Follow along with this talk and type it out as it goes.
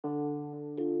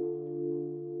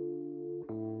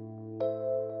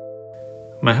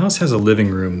My house has a living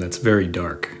room that's very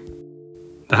dark.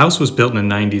 The house was built in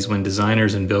the 90s when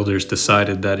designers and builders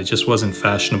decided that it just wasn't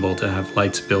fashionable to have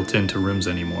lights built into rooms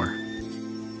anymore.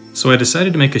 So I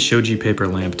decided to make a Shoji paper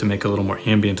lamp to make a little more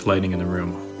ambient lighting in the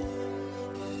room.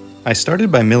 I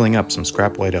started by milling up some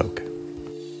scrap white oak.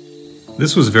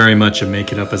 This was very much a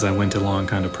make it up as I went along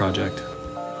kind of project.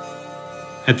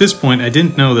 At this point, I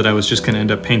didn't know that I was just going to end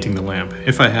up painting the lamp.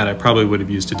 If I had, I probably would have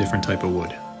used a different type of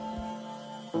wood.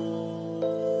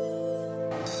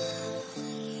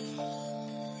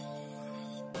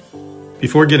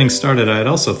 Before getting started, I had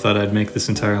also thought I'd make this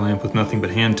entire lamp with nothing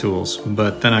but hand tools,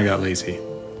 but then I got lazy.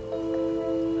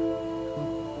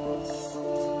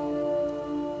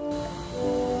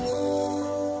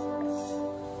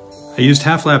 I used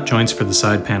half-lap joints for the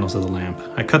side panels of the lamp.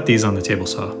 I cut these on the table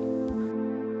saw.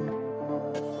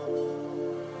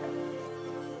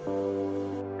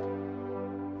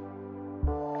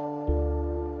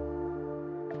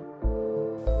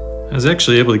 I was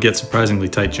actually able to get surprisingly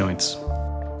tight joints.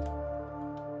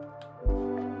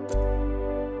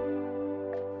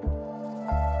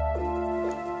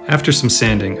 After some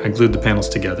sanding, I glued the panels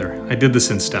together. I did this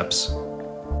in steps.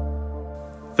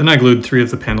 Then I glued 3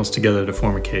 of the panels together to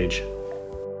form a cage.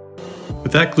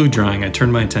 With that glue drying, I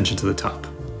turned my attention to the top.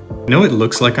 I know it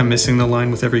looks like I'm missing the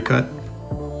line with every cut,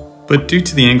 but due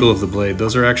to the angle of the blade,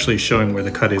 those are actually showing where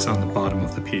the cut is on the bottom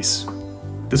of the piece.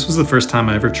 This was the first time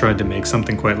I ever tried to make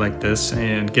something quite like this,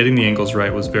 and getting the angles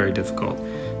right was very difficult.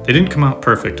 They didn't come out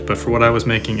perfect, but for what I was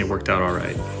making, it worked out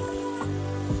alright.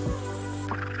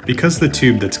 Because the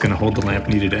tube that's going to hold the lamp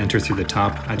needed to enter through the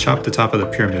top, I chopped the top of the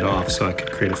pyramid off so I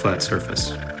could create a flat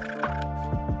surface.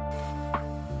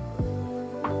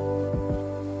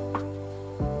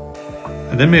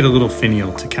 I then made a little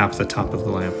finial to cap the top of the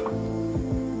lamp.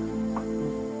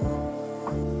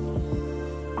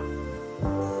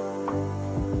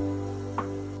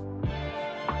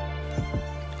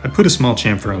 I put a small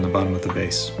chamfer on the bottom of the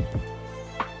base.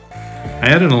 I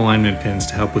added alignment pins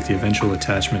to help with the eventual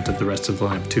attachment of the rest of the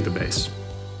lamp to the base.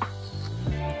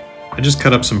 I just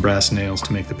cut up some brass nails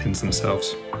to make the pins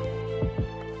themselves.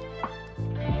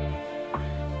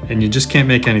 And you just can't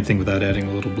make anything without adding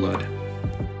a little blood.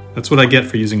 That's what I get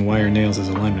for using wire nails as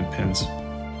alignment pins.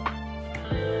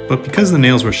 But because the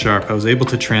nails were sharp, I was able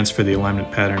to transfer the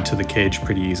alignment pattern to the cage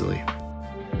pretty easily.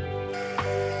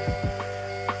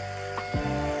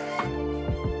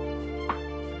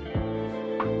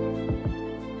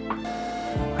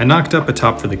 I knocked up a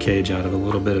top for the cage out of a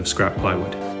little bit of scrap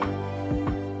plywood.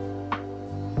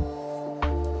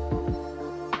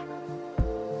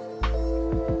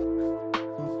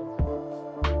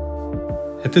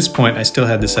 At this point, I still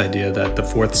had this idea that the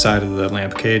 4th side of the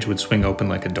lamp cage would swing open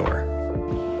like a door.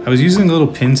 I was using little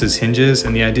pins as hinges,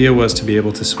 and the idea was to be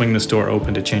able to swing this door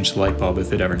open to change the light bulb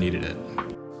if it ever needed it.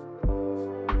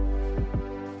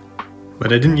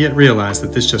 But I didn't yet realize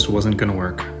that this just wasn't going to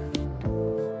work.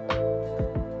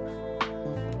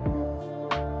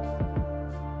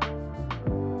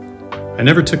 I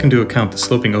never took into account the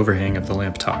sloping overhang of the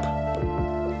lamp top.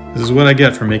 This is what I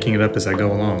get for making it up as I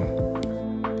go along.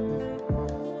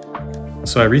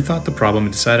 So I rethought the problem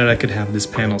and decided I could have this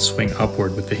panel swing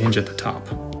upward with the hinge at the top.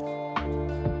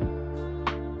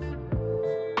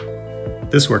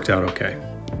 This worked out okay.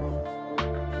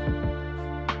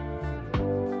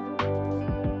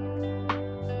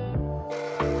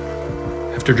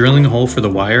 After drilling a hole for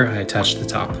the wire, I attached the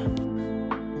top.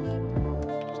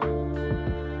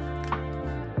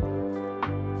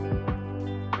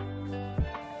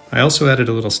 I also added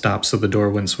a little stop so the door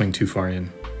wouldn't swing too far in.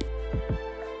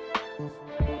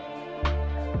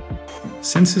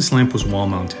 Since this lamp was wall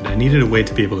mounted, I needed a way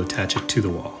to be able to attach it to the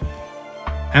wall.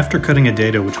 After cutting a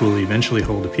dado which will eventually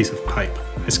hold a piece of pipe,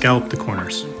 I scalloped the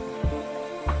corners.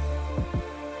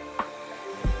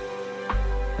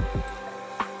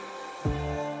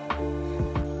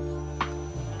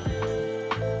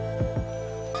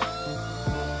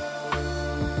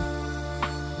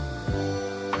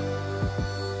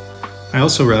 I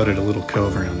also routed a little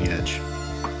cove around the edge.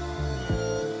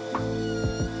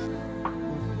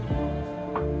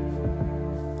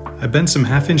 I bent some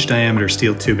 1/2-inch diameter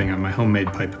steel tubing on my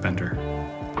homemade pipe bender.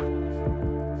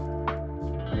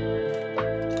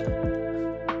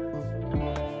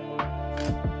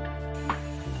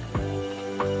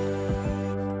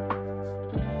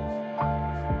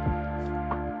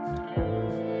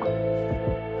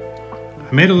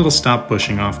 I made a little stop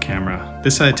bushing off camera.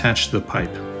 This I attached to the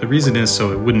pipe. The reason is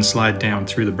so it wouldn't slide down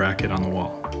through the bracket on the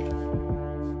wall.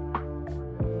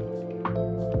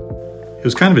 It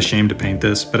was kind of a shame to paint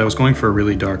this, but I was going for a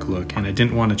really dark look and I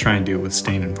didn't want to try and do it with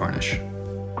stain and varnish.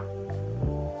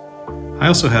 I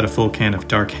also had a full can of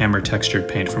dark hammer textured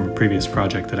paint from a previous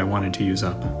project that I wanted to use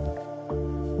up.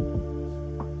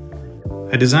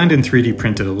 I designed and 3D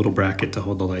printed a little bracket to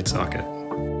hold the light socket.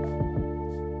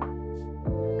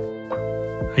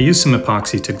 I used some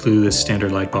epoxy to glue this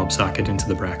standard light bulb socket into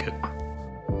the bracket.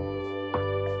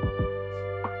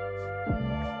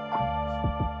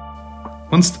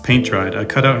 Once the paint dried, I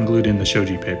cut out and glued in the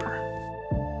Shoji paper.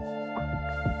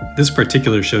 This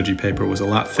particular Shoji paper was a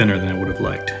lot thinner than I would have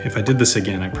liked. If I did this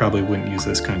again, I probably wouldn't use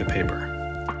this kind of paper.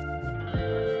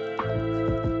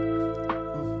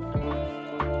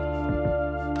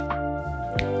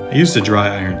 I used a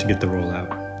dry iron to get the roll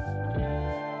out.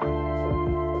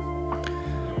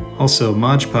 Also,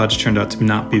 Mod Podge turned out to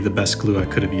not be the best glue I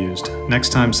could have used.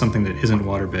 Next time, something that isn't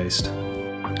water-based.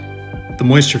 The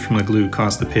moisture from the glue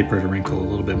caused the paper to wrinkle a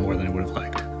little bit more than I would have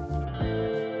liked.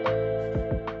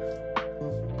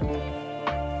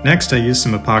 Next, I used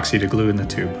some epoxy to glue in the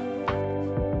tube.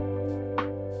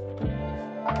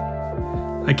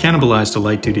 I cannibalized a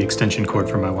light-duty extension cord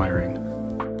for my wiring.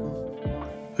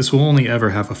 This will only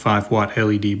ever have a 5-watt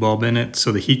LED bulb in it,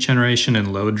 so the heat generation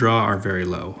and load draw are very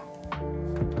low.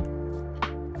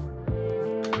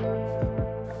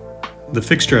 The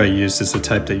fixture I used is the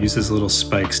type that uses little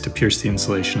spikes to pierce the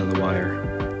insulation of the wire.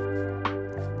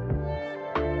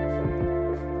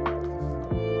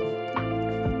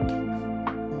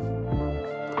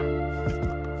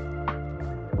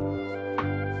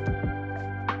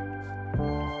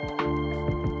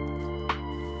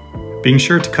 Being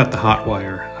sure to cut the hot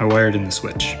wire, I wired in the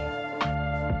switch.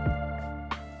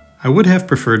 I would have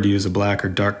preferred to use a black or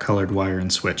dark colored wire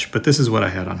and switch, but this is what I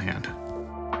had on hand.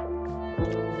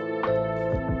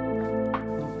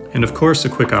 And of course, a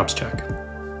quick ops check.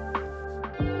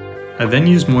 I then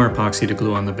used more epoxy to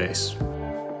glue on the base.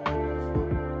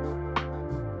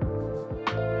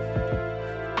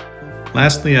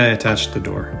 Lastly, I attached the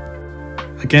door.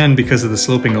 Again, because of the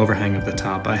sloping overhang of the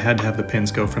top, I had to have the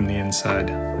pins go from the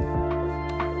inside.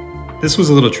 This was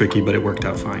a little tricky, but it worked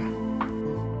out fine.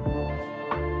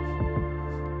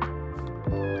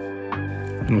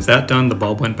 And with that done, the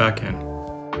bulb went back in.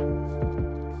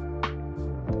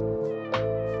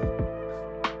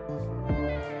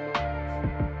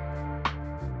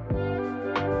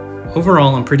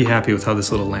 Overall, I'm pretty happy with how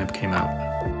this little lamp came out.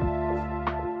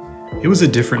 It was a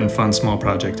different and fun small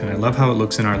project, and I love how it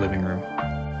looks in our living room.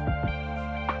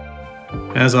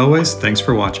 As always, thanks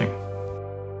for watching.